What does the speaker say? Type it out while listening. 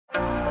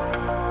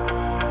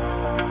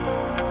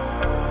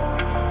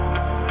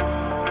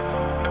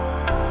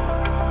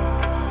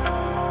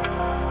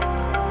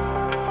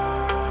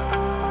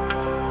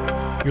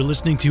You're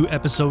listening to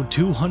episode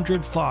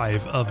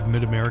 205 of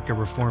Mid-America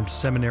Reformed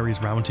Seminary's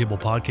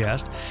Roundtable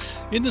podcast.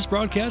 In this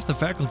broadcast, the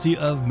faculty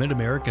of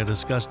Mid-America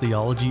discuss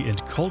theology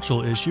and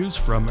cultural issues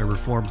from a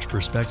Reformed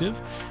perspective.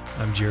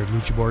 I'm Jared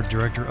Luchabord,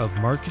 Director of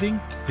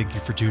Marketing. Thank you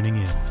for tuning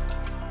in.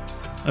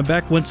 I'm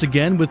back once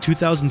again with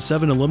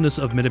 2007 alumnus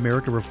of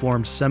Mid-America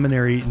Reformed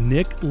Seminary,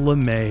 Nick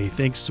Lamme.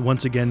 Thanks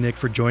once again, Nick,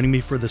 for joining me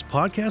for this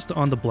podcast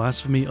on the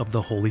Blasphemy of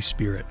the Holy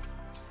Spirit.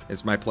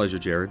 It's my pleasure,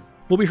 Jared.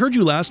 Well, we heard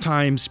you last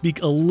time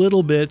speak a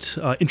little bit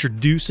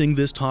introducing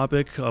this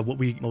topic, what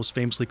we most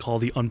famously call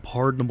the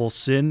unpardonable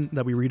sin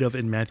that we read of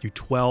in Matthew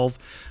 12.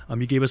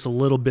 You gave us a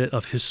little bit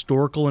of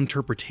historical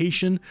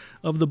interpretation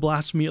of the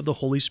blasphemy of the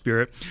Holy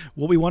Spirit.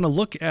 What we want to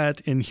look at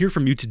and hear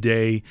from you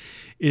today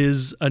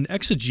is an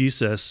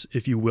exegesis,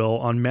 if you will,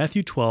 on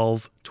Matthew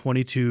 12,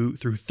 22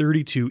 through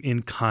 32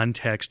 in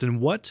context, and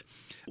what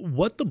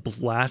the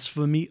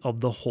blasphemy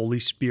of the Holy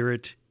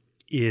Spirit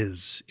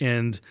is.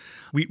 And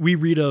we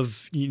read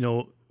of,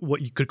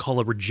 what you could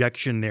call a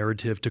rejection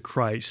narrative to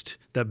Christ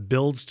that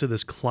builds to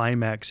this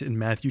climax in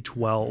Matthew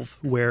 12,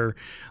 where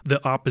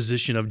the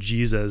opposition of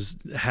Jesus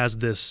has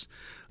this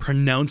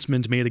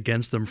pronouncement made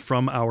against them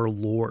from our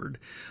Lord.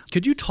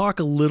 Could you talk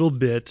a little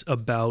bit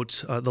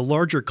about the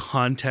larger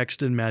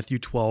context in Matthew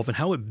 12 and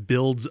how it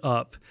builds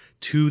up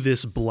to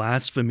this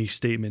blasphemy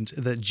statement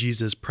that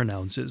Jesus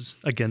pronounces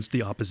against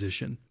the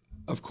opposition?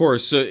 Of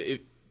course. So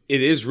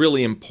it is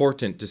really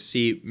important to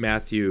see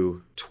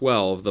Matthew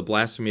 12, the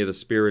blasphemy of the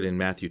Spirit in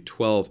Matthew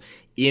 12,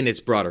 in its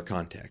broader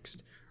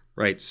context,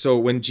 right? So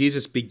when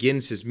Jesus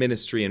begins his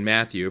ministry in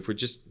Matthew, if we're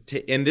just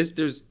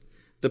there's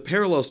the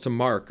parallels to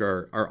Mark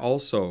are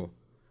also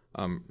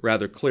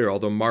rather clear,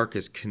 although Mark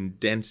is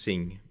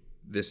condensing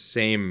this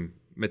same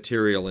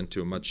material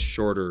into a much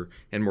shorter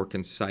and more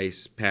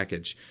concise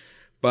package.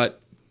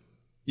 But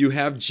you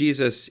have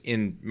Jesus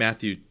in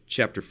Matthew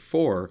chapter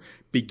 4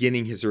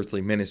 beginning his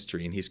earthly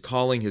ministry, and he's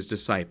calling his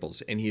disciples,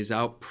 and he's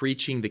out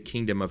preaching the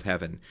kingdom of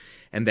heaven,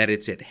 and that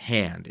it's at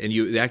hand. And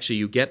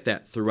you get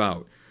that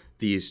throughout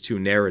these two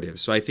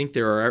narratives. So I think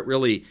there are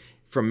really,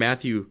 from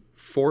Matthew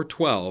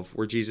 4:12,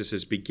 where Jesus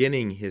is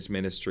beginning his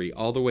ministry,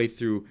 all the way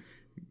through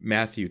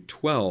Matthew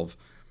 12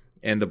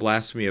 and the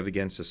blasphemy of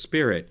against the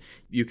Spirit,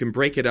 you can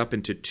break it up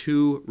into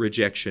two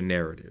rejection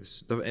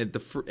narratives,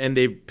 and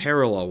they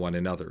parallel one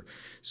another.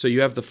 So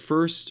you have the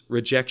first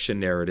rejection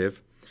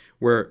narrative,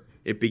 where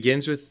it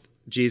begins with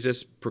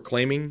Jesus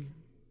proclaiming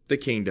the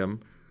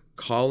kingdom,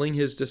 calling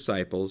his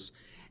disciples,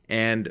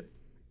 and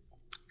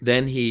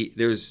then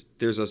there's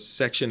a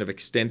section of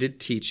extended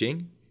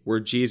teaching where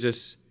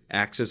Jesus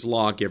acts as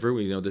lawgiver.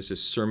 We know this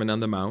is Sermon on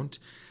the Mount,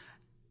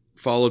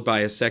 followed by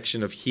a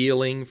section of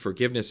healing,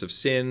 forgiveness of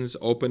sins,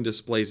 open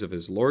displays of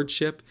his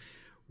lordship,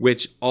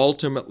 which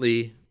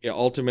ultimately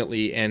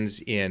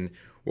ends in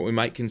what we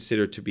might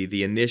consider to be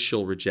the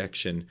initial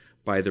rejection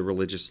by the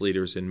religious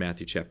leaders in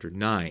Matthew chapter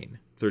 9,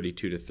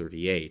 32 to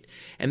 38.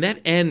 And that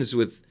ends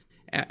with,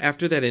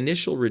 after that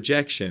initial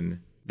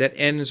rejection, that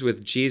ends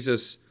with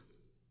Jesus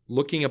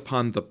looking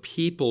upon the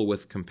people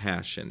with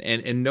compassion.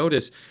 And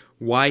notice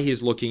why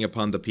he's looking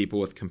upon the people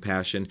with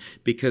compassion,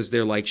 because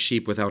they're like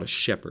sheep without a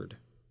shepherd.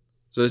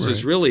 So this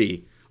is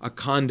really a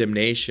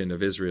condemnation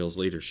of Israel's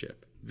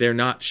leadership. They're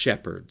not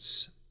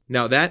shepherds.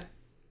 Now that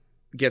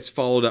gets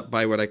followed up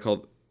by what I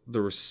call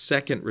the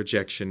second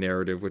rejection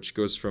narrative, which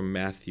goes from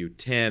Matthew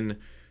 10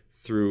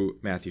 through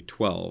Matthew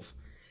 12.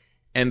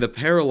 And the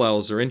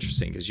parallels are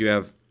interesting because you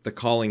have the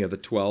calling of the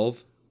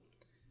 12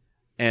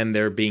 and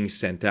they're being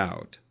sent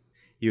out.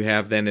 You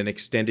have then an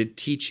extended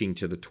teaching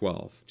to the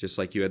 12. Just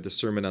like you had the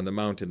Sermon on the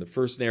Mount in the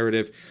first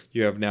narrative,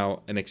 you have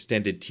now an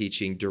extended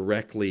teaching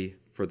directly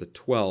for the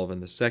 12 in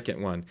the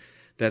second one.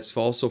 That's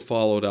also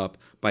followed up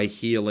by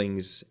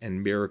healings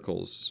and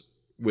miracles,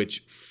 which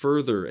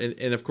further,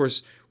 and of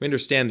course, we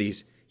understand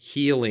these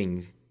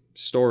healing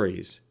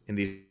stories and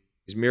these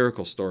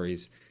miracle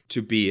stories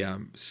to be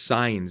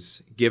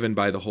signs given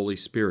by the Holy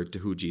Spirit to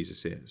who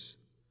Jesus is.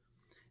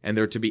 And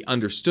they're to be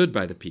understood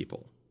by the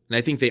people. And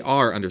I think they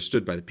are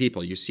understood by the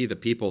people. You see the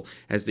people,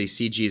 as they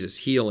see Jesus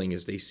healing,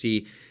 as they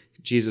see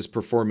Jesus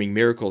performing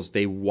miracles,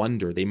 they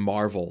wonder, they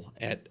marvel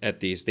at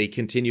these. They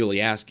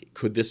continually ask,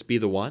 could this be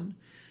the one?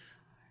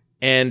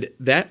 And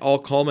that all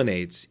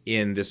culminates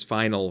in this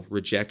final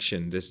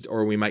rejection,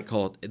 or we might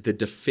call it the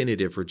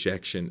definitive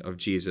rejection of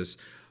Jesus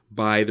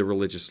by the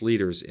religious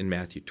leaders in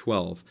Matthew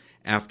 12,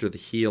 after the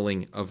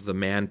healing of the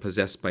man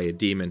possessed by a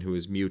demon who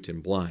is mute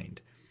and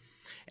blind.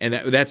 And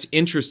that's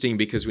interesting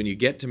because when you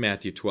get to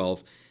Matthew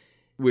 12,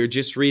 we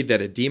just read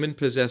that a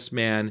demon-possessed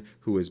man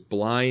who is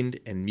blind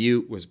and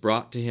mute was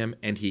brought to him,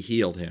 and he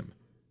healed him,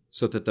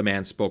 so that the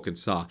man spoke and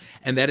saw.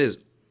 And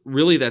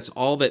that's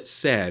all that's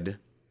said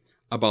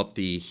about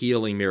the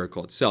healing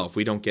miracle itself.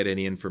 We don't get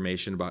any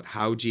information about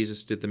how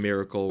Jesus did the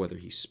miracle, whether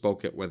he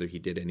spoke it, whether he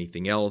did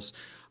anything else.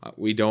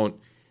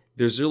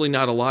 There's really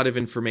not a lot of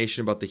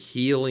information about the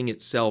healing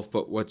itself,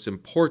 but what's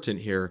important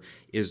here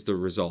is the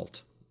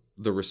result,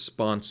 the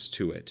response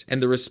to it.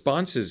 And the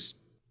response is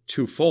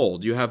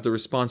twofold. You have the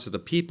response of the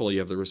people, you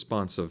have the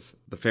response of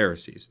the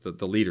Pharisees,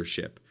 the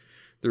leadership.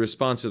 The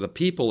response of the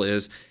people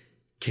is,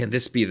 can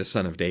this be the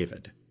Son of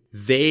David?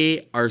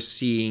 They are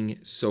seeing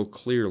so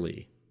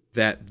clearly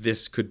that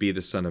this could be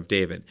the Son of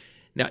David.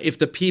 Now, if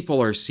the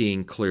people are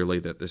seeing clearly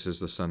that this is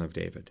the Son of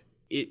David,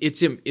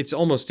 it's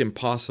almost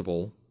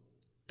impossible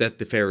that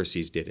the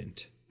Pharisees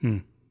didn't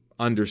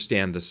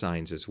understand the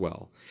signs as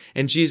well.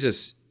 And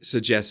Jesus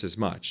suggests as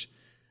much,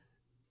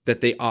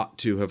 that they ought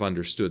to have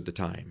understood the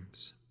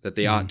times, that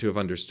they ought to have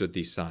understood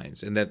these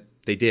signs, and that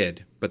they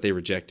did, but they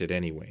rejected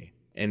anyway.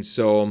 And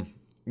so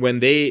when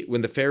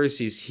the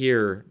Pharisees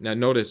hear, now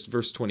notice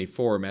verse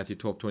 24, Matthew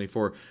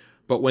 12:24,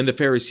 but when the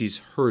Pharisees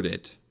heard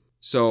it.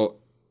 So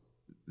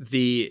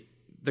the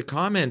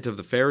comment of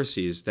the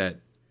Pharisees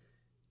that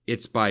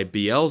it's by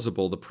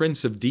Beelzebul, the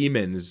prince of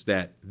demons,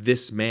 that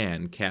this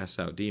man casts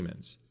out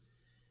demons.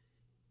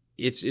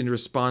 It's in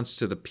response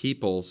to the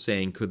people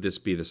saying, could this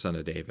be the Son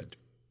of David?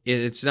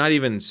 It's not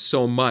even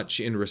so much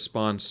in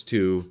response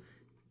to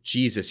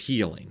Jesus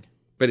healing,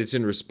 but it's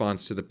in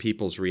response to the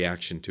people's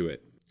reaction to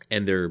it.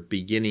 And they're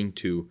beginning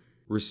to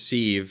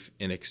receive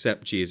and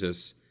accept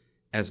Jesus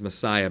as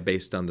Messiah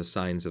based on the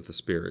signs of the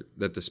Spirit,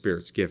 that the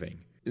Spirit's giving.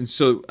 And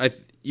so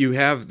you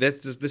have,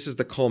 this is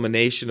the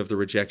culmination of the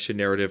rejection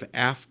narrative.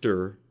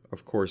 After,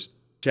 of course,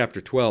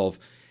 chapter 12,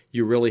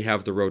 you really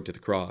have the road to the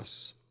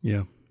cross.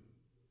 Yeah.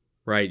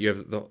 Right? You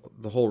have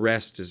the whole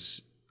rest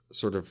is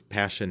sort of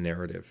passion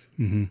narrative.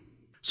 Mm-hmm.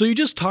 So you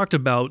just talked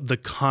about the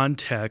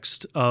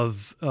context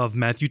of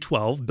Matthew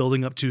 12,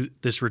 building up to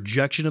this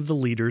rejection of the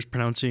leaders,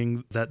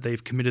 pronouncing that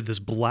they've committed this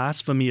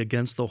blasphemy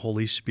against the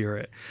Holy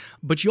Spirit.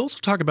 But you also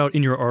talk about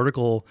in your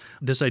article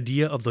this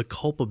idea of the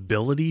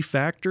culpability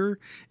factor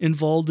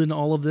involved in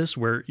all of this,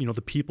 where, you know,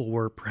 the people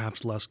were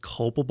perhaps less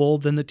culpable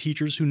than the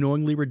teachers who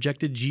knowingly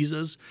rejected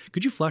Jesus.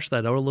 Could you flesh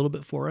that out a little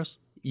bit for us?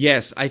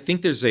 Yes, I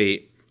think there's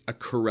a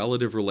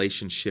correlative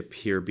relationship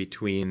here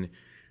between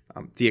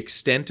the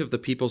extent of the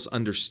people's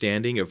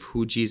understanding of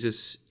who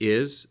Jesus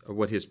is,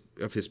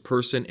 of his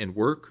person and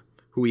work,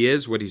 who he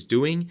is, what he's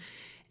doing,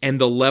 and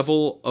the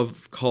level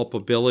of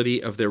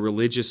culpability of their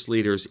religious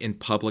leaders in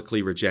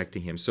publicly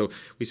rejecting him. So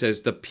he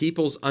says, the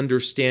people's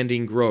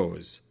understanding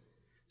grows,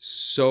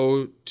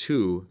 so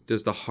too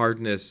does the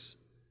hardness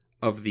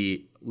of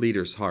the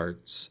leaders'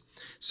 hearts.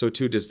 So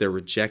too does their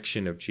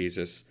rejection of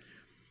Jesus.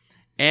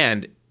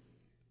 And,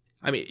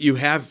 I mean, you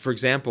have, for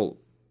example,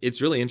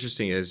 it's really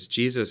interesting as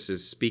Jesus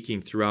is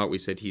speaking throughout, we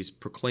said he's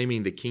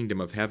proclaiming the kingdom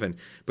of heaven.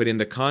 But in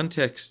the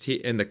contest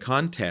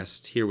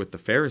here with the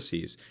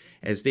Pharisees,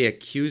 as they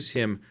accuse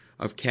him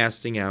of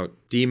casting out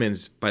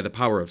demons by the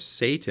power of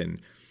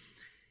Satan,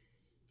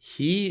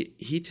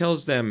 he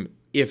tells them,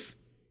 if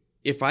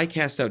I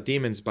cast out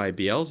demons by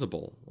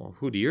Beelzebul, well,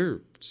 who do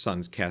your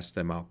sons cast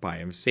them out by?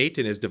 If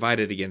Satan is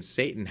divided against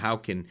Satan, how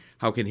can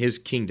his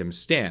kingdom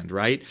stand,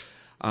 right?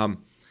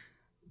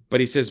 But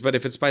he says, but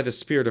if it's by the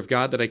Spirit of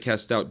God that I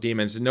cast out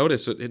demons, and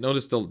notice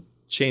the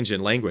change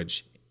in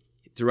language.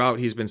 Throughout,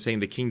 he's been saying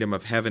the kingdom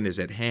of heaven is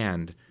at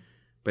hand.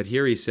 But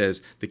here he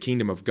says, the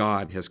kingdom of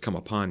God has come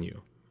upon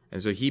you.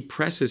 And so he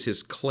presses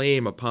his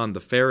claim upon the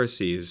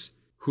Pharisees,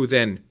 who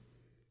then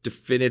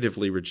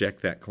definitively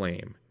reject that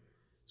claim.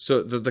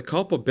 So the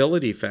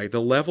culpability fact,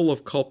 the level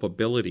of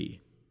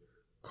culpability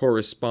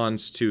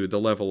corresponds to the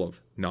level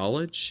of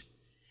knowledge.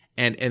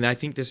 And I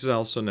think this is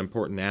also an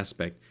important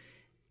aspect.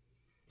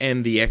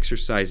 And the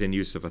exercise and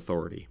use of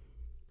authority.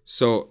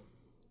 So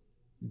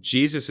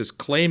Jesus is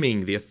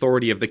claiming the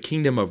authority of the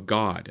kingdom of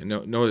God.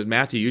 And no,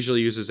 Matthew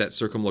usually uses that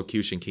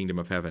circumlocution, kingdom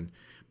of heaven.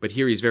 But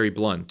here he's very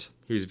blunt.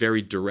 He's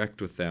very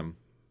direct with them.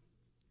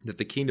 That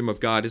the kingdom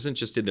of God isn't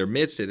just in their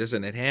midst, it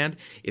isn't at hand,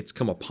 it's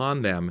come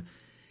upon them.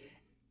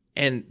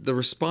 And the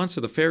response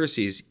of the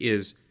Pharisees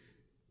is,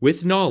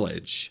 with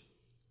knowledge,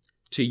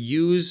 to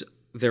use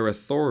their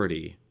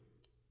authority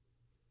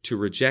to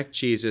reject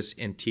Jesus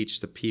and teach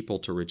the people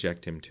to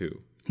reject him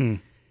too.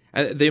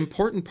 The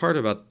important part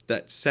about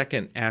that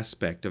second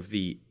aspect of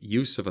the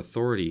use of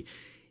authority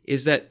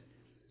is that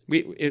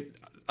we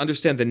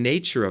understand the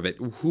nature of it.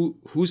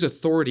 Whose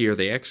authority are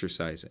they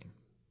exercising?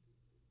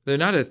 They're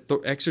not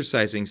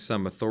exercising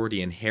some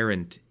authority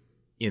inherent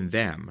in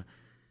them.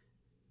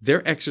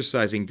 They're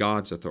exercising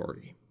God's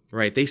authority,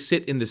 right? They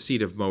sit in the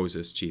seat of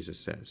Moses, Jesus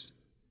says.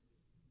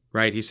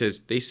 Right? He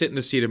says, they sit in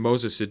the seat of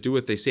Moses to do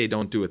what they say,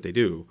 don't do what they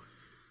do.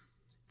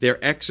 They're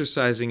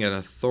exercising an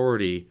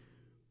authority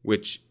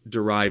which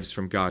derives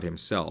from God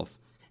himself,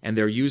 and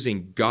they're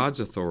using God's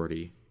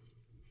authority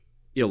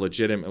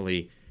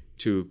illegitimately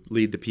to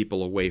lead the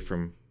people away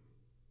from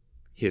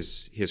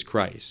his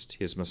Christ,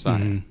 his Messiah.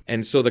 Mm-hmm.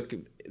 And so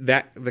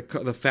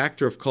the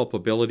factor of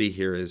culpability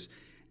here is,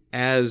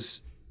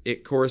 as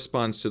it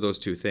corresponds to those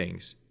two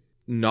things,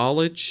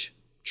 knowledge,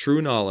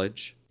 true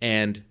knowledge,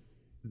 and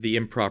the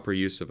improper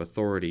use of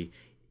authority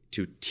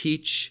to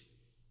teach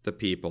the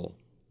people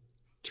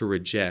to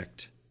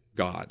reject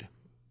God,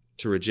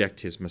 to reject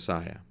his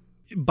Messiah.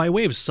 By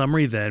way of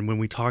summary then, when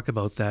we talk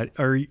about that,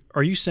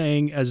 are you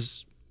saying,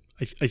 as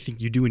I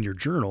think you do in your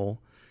journal,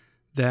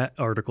 that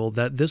article,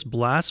 that this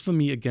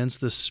blasphemy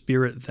against the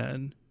Spirit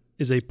then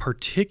is a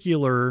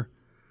particular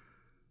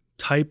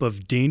type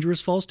of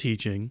dangerous false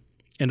teaching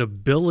and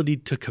ability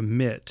to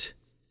commit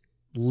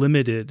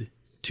limited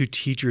to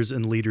teachers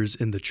and leaders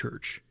in the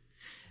church.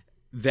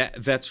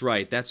 That's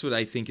right. That's what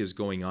I think is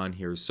going on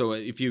here. So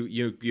if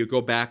you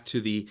go back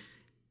to the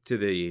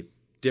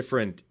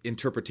different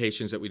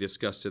interpretations that we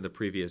discussed in the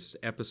previous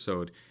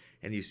episode,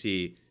 and you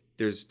see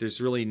there's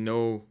really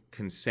no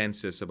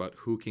consensus about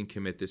who can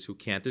commit this, who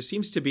can't. There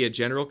seems to be a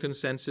general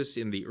consensus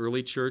in the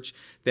early church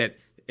that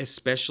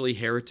especially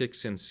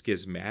heretics and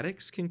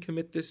schismatics can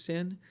commit this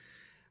sin.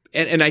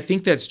 And I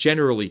think that's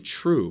generally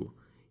true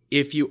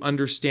if you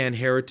understand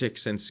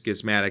heretics and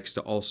schismatics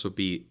to also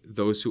be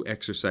those who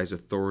exercise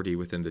authority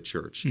within the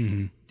church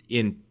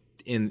in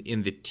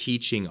the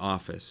teaching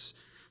office.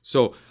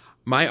 So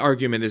my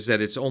argument is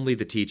that it's only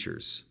the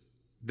teachers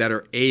that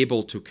are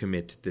able to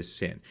commit this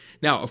sin.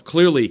 Now,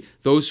 clearly,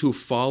 those who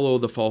follow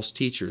the false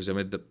teachers, I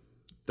mean,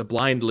 the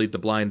blind lead the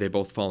blind, they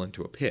both fall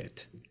into a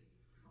pit.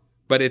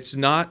 But it's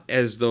not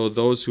as though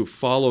those who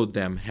followed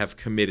them have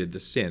committed the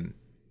sin.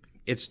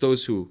 It's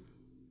those who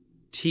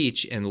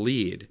teach and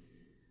lead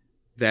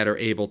that are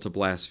able to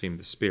blaspheme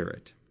the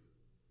Spirit.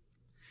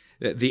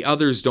 The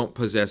others don't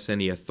possess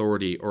any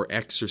authority or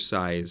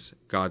exercise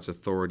God's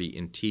authority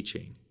in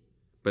teaching,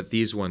 but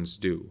these ones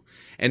do.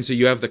 And so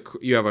you have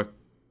a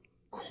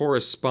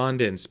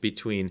correspondence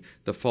between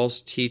the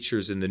false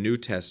teachers in the New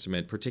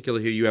Testament,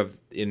 particularly here you have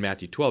in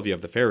Matthew 12, you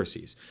have the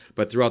Pharisees,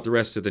 but throughout the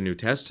rest of the New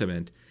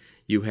Testament,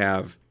 you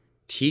have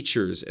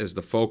teachers as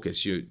the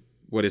focus.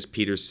 What does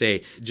Peter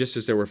say? Just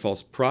as there were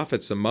false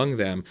prophets among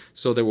them,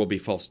 so there will be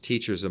false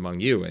teachers among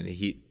you. And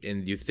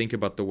you think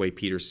about the way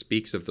Peter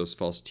speaks of those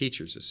false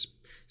teachers as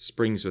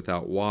springs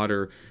without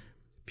water,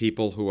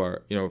 people who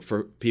are,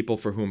 for people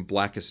for whom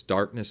blackest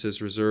darkness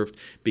is reserved,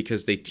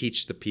 because they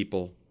teach the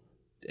people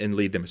and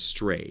lead them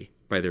astray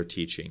by their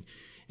teaching.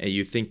 And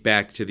you think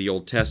back to the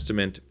Old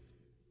Testament,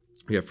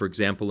 we have, for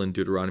example, in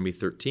Deuteronomy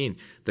 13,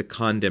 the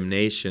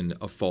condemnation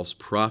of false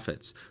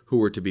prophets who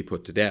were to be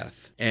put to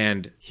death.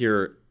 And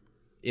here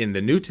in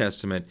the New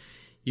Testament,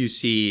 you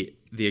see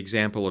the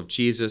example of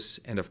Jesus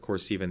and, of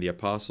course, even the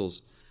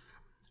apostles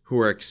who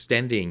are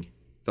extending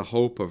the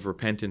hope of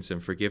repentance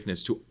and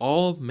forgiveness to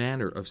all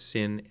manner of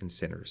sin and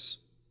sinners,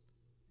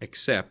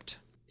 except,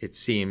 it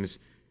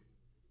seems,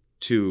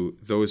 to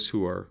those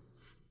who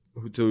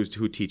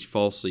teach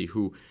falsely,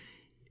 who,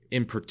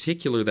 in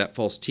particular, that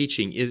false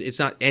teaching it's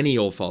not any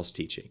old false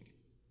teaching.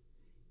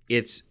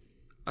 It's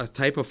a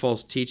type of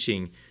false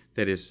teaching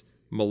that is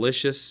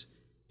malicious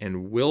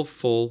and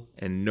willful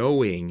and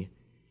knowing,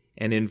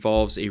 and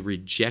involves a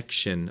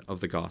rejection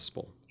of the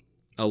gospel,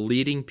 a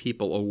leading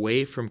people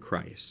away from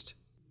Christ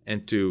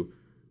and to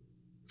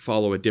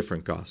follow a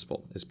different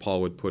gospel, as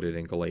Paul would put it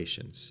in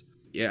Galatians.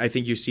 I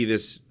think you see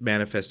this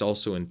manifest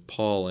also in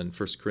Paul in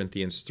 1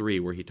 Corinthians 3,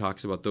 where he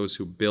talks about those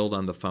who build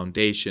on the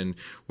foundation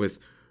with,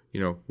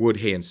 wood,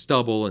 hay, and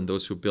stubble, and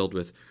those who build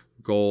with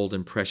gold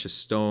and precious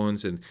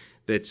stones, and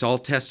it's all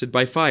tested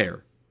by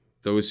fire.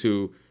 Those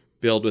who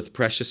build with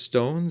precious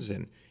stones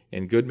and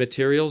good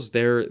materials,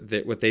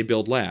 what they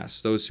build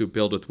lasts. Those who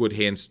build with wood,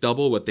 hay, and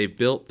stubble, what they've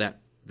built,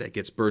 that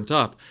gets burnt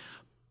up.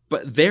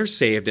 But they're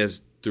saved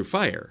as through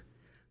fire.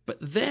 But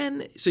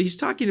then, so he's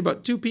talking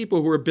about two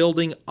people who are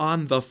building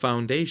on the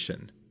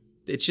foundation.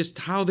 It's just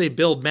how they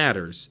build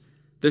matters.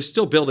 They're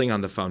still building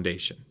on the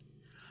foundation.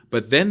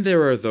 But then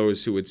there are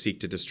those who would seek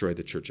to destroy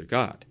the church of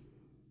God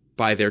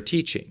by their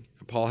teaching.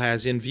 Paul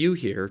has in view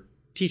here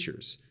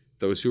teachers,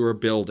 those who are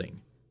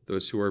building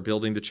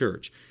the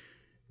church.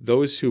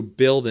 Those who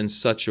build in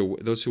such a way,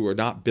 those who are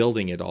not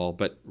building at all,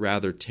 but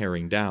rather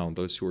tearing down,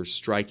 those who are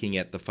striking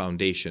at the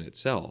foundation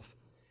itself.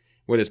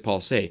 What does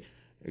Paul say?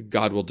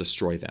 God will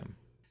destroy them.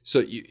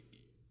 So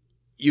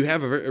you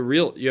have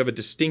a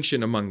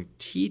distinction among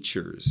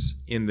teachers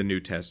in the New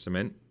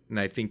Testament, and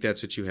I think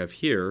that's what you have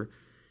here.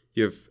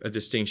 You have a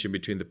distinction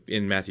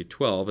in Matthew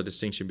 12, a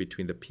distinction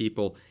between the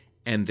people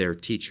and their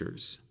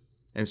teachers.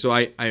 And so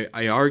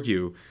I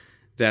argue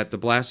that the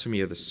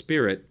blasphemy of the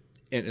Spirit,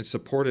 and it's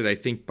supported, I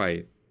think,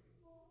 by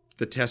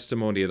the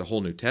testimony of the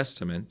whole New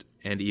Testament,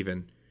 and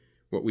even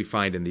what we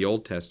find in the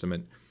Old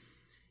Testament,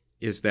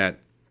 is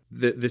that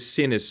the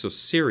sin is so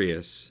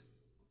serious,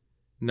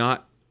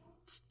 not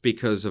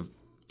because of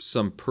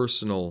some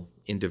personal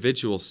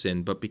individual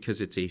sin, but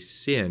because it's a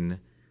sin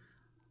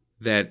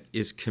that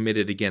is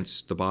committed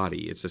against the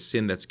body. It's a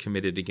sin that's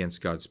committed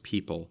against God's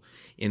people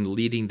in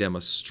leading them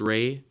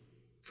astray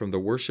from the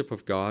worship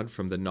of God,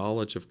 from the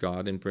knowledge of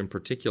God, and in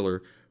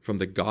particular from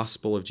the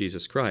gospel of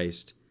Jesus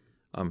Christ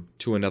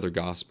to another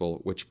gospel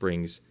which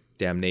brings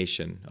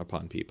damnation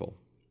upon people.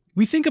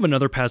 We think of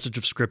another passage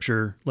of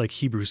Scripture like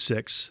Hebrews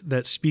 6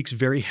 that speaks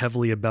very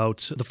heavily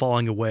about the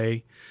falling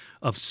away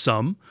of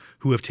some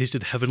who have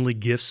tasted heavenly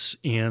gifts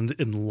and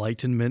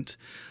enlightenment.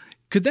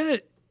 Could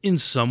that in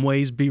some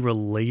ways be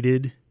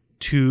related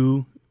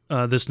to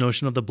this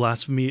notion of the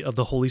blasphemy of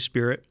the Holy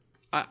Spirit?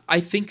 I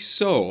think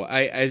so.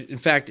 In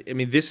fact,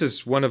 this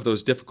is one of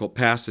those difficult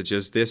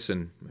passages. This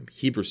and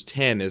Hebrews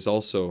 10 is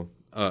also,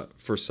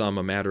 for some,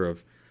 a matter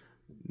of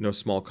no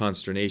small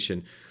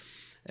consternation.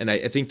 And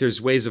I think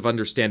there's ways of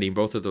understanding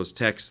both of those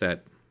texts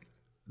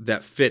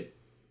that fit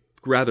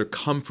rather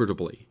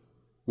comfortably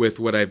with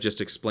what I've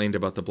just explained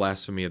about the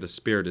blasphemy of the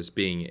Spirit as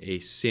being a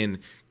sin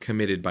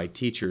committed by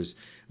teachers.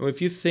 And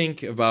if you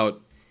think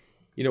about,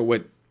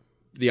 what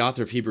the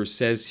author of Hebrews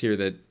says here,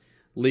 that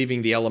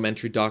leaving the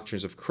elementary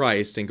doctrines of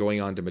Christ and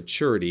going on to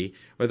maturity,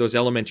 or those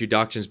elementary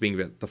doctrines being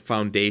the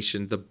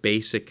foundation, the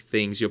basic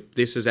things.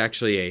 This is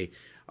actually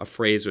a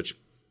phrase which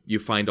you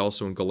find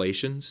also in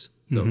Galatians.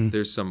 So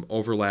there's some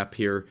overlap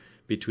here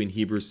between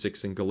Hebrews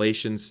 6 and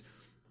Galatians.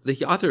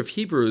 The author of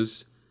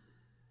Hebrews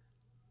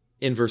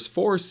in verse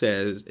 4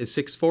 says,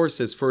 6:4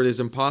 says, "For it is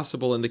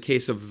impossible in the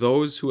case of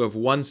those who have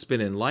once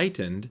been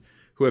enlightened,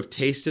 who have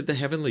tasted the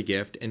heavenly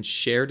gift and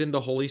shared in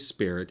the Holy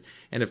Spirit,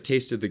 and have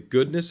tasted the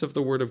goodness of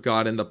the Word of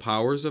God and the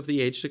powers of the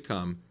age to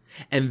come,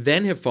 and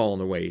then have fallen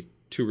away,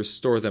 to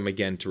restore them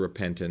again to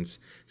repentance,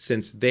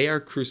 since they are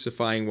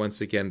crucifying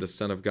once again the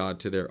Son of God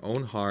to their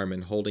own harm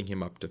and holding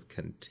him up to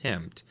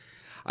contempt."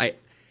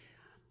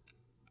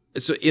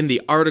 So in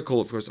the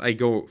article, of course, I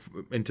go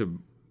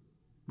into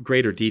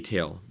greater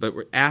detail, but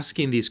we're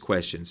asking these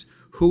questions.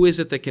 Who is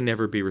it that can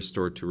never be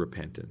restored to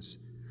repentance?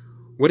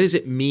 What does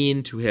it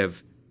mean to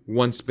have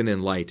once been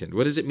enlightened?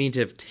 What does it mean to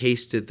have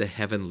tasted the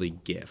heavenly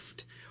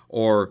gift?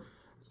 Or,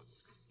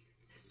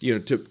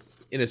 to,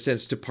 in a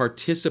sense, to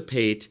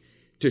participate,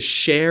 to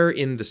share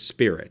in the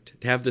Spirit,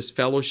 to have this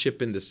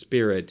fellowship in the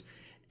Spirit,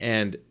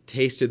 and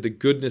tasted the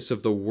goodness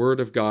of the Word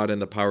of God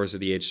and the powers of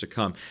the age to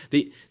come.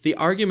 The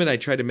argument I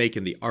try to make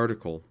in the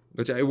article,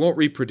 which I won't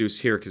reproduce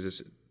here because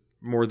it's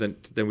more than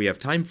we have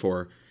time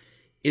for,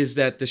 is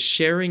that the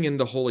sharing in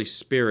the Holy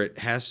Spirit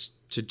has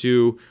to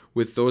do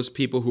with those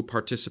people who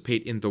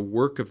participate in the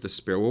work of the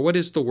Spirit. Well, what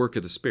is the work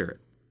of the Spirit?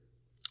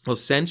 Well,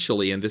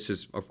 essentially, and this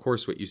is, of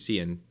course, what you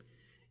see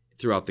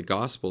throughout the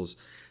Gospels,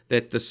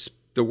 that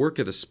the work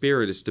of the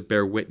Spirit is to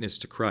bear witness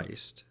to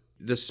Christ.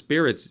 The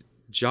Spirit's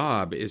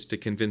job is to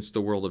convince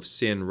the world of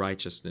sin,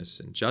 righteousness,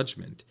 and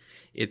judgment.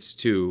 It's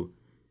to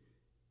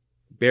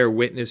bear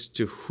witness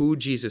to who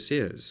Jesus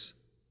is.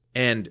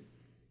 And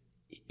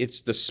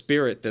it's the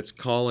Spirit that's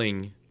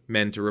calling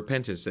men to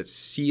repentance, that's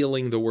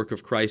sealing the work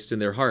of Christ in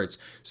their hearts.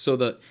 So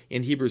that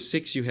in Hebrews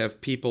 6, you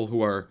have people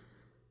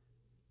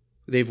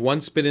they've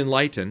once been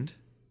enlightened,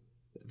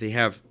 they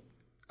have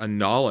a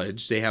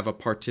knowledge, they have a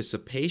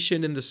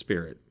participation in the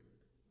Spirit.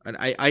 And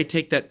I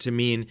take that to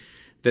mean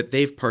that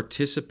they've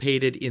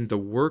participated in the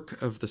work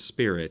of the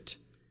Spirit,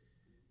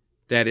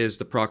 that is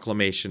the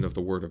proclamation of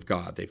the Word of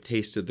God. They've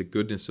tasted the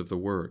goodness of the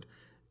Word.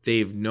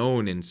 They've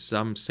known, in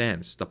some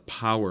sense, the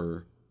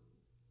power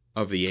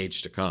of the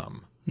age to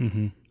come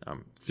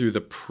through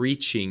the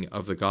preaching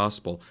of the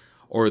gospel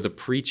or the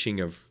preaching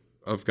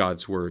of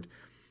God's Word.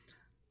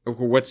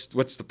 What's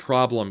the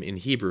problem in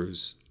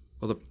Hebrews?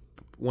 Well,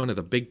 one of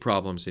the big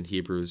problems in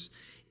Hebrews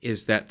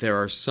is that there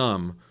are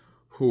some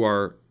who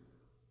are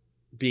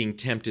being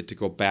tempted to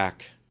go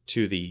back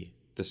to the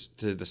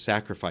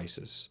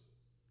sacrifices,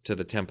 to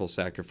the temple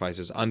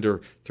sacrifices,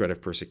 under threat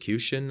of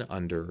persecution,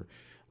 under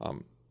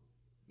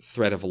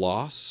threat of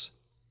loss.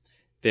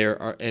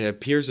 And it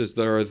appears as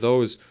there are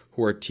those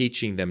who are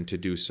teaching them to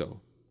do so,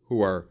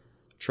 who are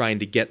trying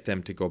to get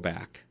them to go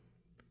back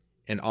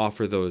and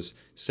offer those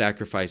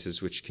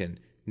sacrifices which can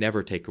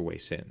never take away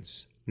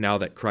sins. Now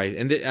that Christ,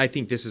 and I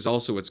think this is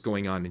also what's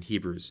going on in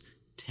Hebrews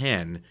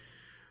 10,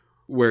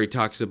 where he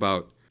talks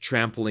about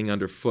trampling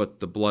underfoot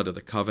the blood of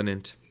the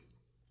covenant.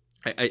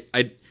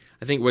 I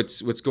think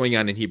what's going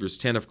on in Hebrews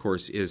 10, of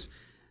course, is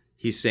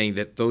he's saying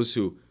that those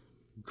who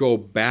go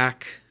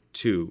back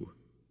to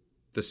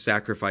the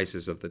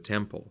sacrifices of the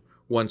temple,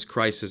 once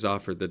Christ has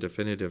offered the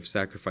definitive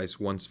sacrifice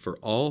once for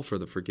all for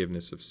the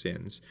forgiveness of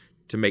sins,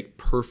 to make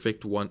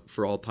perfect one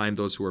for all time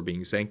those who are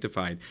being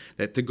sanctified,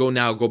 that to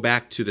go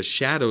back to the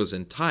shadows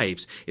and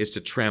types is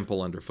to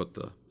trample underfoot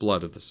the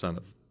blood of the Son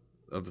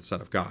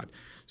of God.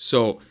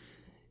 So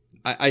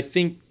I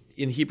think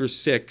in Hebrews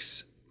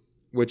 6,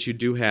 what you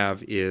do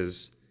have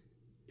is,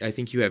 I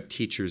think you have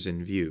teachers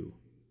in view.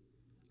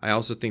 I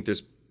also think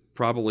there's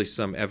probably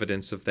some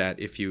evidence of that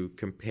if you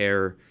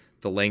compare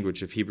the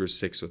language of Hebrews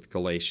 6 with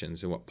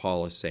Galatians and what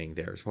Paul is saying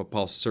there. Well,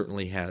 Paul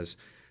certainly has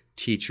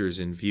teachers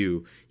in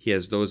view. He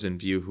has those in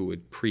view who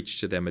would preach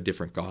to them a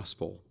different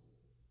gospel.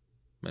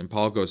 And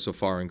Paul goes so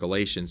far in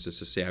Galatians as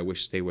to say, I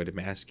wish they would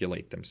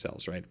emasculate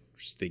themselves, right?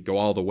 They go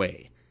all the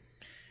way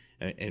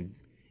and in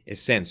a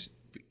sense,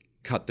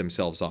 cut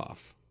themselves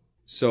off.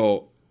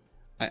 So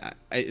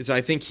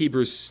I think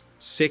Hebrews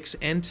 6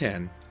 and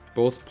 10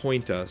 both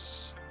point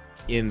us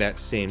in that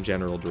same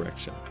general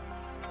direction.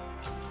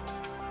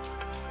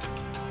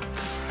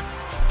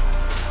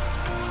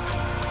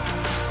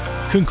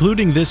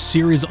 Concluding this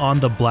series on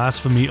the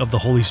blasphemy of the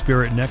Holy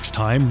Spirit next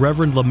time,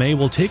 Reverend Lamme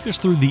will take us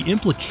through the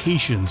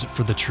implications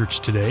for the church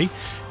today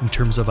in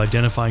terms of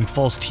identifying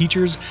false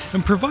teachers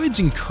and provides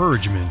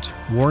encouragement,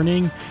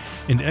 warning,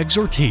 and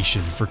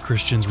exhortation for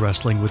Christians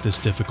wrestling with this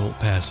difficult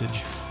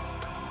passage.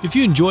 If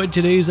you enjoyed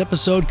today's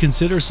episode,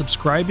 consider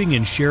subscribing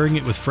and sharing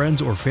it with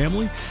friends or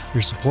family.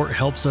 Your support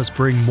helps us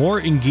bring more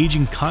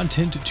engaging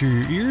content to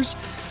your ears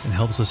and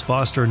helps us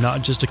foster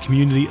not just a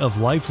community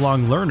of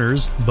lifelong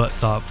learners, but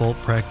thoughtful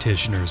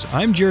practitioners.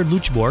 I'm Jared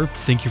Luchbor.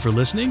 Thank you for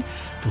listening.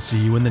 We'll see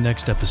you in the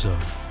next episode.